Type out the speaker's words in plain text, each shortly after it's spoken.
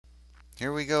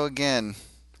Here we go again.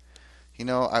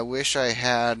 I wish I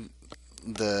had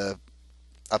the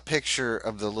a picture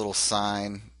of the little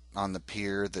sign on the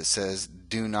pier that says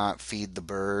 "Do not feed the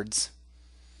birds."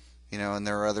 And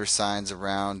there are other signs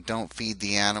around, "Don't feed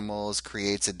the animals,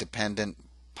 creates a dependent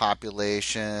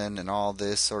population," and all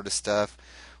this sort of stuff.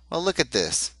 Well, look at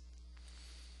this.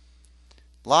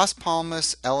 Las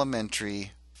Palmas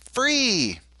Elementary,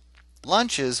 free!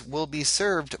 Lunches will be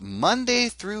served Monday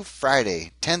through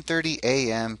Friday, 10:30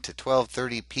 a.m. to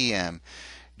 12:30 p.m.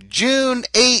 June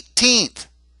 18th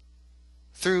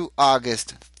through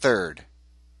August 3rd.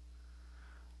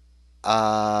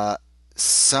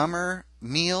 Summer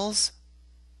meals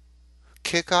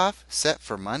kickoff set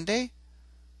for Monday?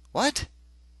 What?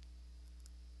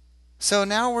 So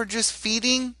now we're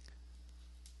feeding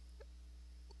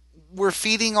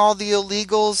all the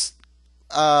illegals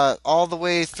all the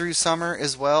way through summer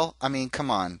as well? I mean, come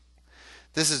on.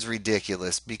 This is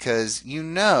ridiculous because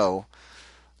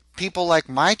people like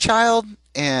my child,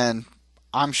 and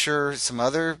I'm sure some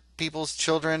other people's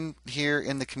children here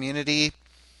in the community,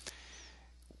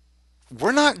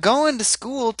 we're not going to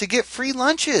school to get free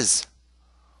lunches.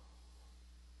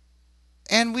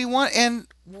 And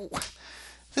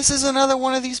this is another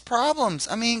one of these problems.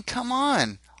 I mean, come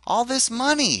on. All this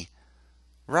money,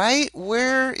 right?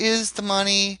 Where is the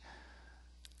money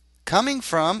coming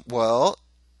from? Well,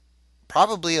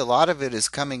 probably a lot of it is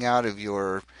coming out of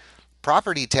your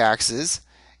property taxes.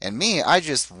 And me, I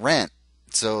just rent.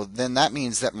 So then that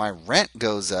means that my rent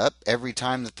goes up every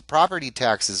time that the property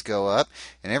taxes go up,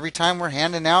 and every time we're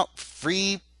handing out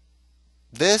free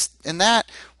this and that.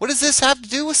 What does this have to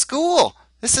do with school?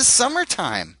 This is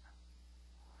summertime.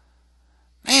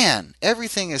 Man,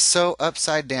 everything is so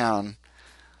upside down.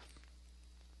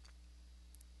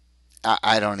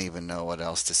 I don't even know what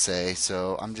else to say,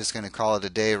 so I'm just going to call it a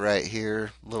day right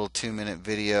here. Little 2-minute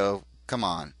video. Come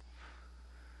on.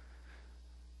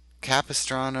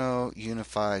 Capistrano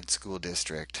Unified School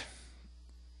District.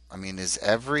 I mean, is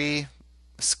every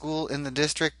school in the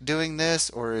district doing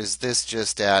this, or is this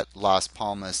just at Las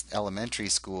Palmas Elementary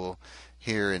School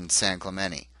here in San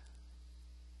Clemente?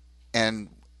 And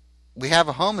we have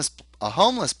a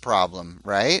homeless problem,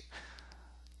 right?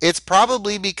 It's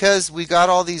probably because we got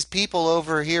all these people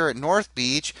over here at North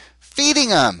Beach feeding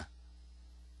them.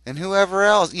 And whoever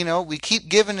else, we keep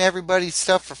giving everybody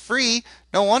stuff for free.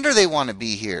 No wonder they want to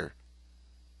be here.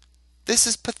 This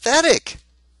is pathetic.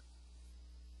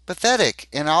 Pathetic.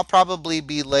 And I'll probably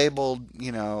be labeled,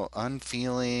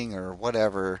 unfeeling or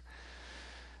whatever.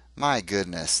 My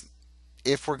goodness.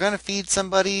 If we're going to feed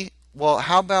somebody, well,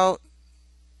 how about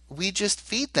we just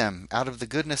feed them out of the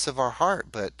goodness of our heart?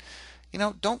 But,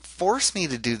 don't force me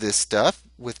to do this stuff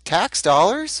with tax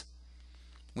dollars.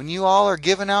 When you all are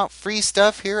giving out free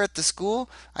stuff here at the school,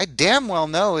 I damn well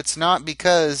know it's not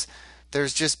because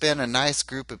there's just been a nice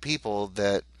group of people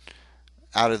that,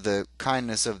 out of the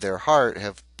kindness of their heart,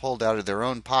 have pulled out of their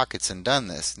own pockets and done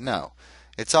this. No.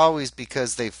 It's always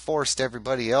because they've forced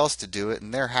everybody else to do it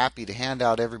and they're happy to hand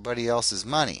out everybody else's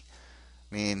money.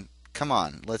 I mean, come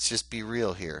on, let's just be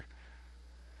real here.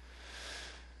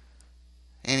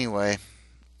 Anyway,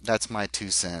 that's my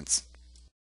 2 cents.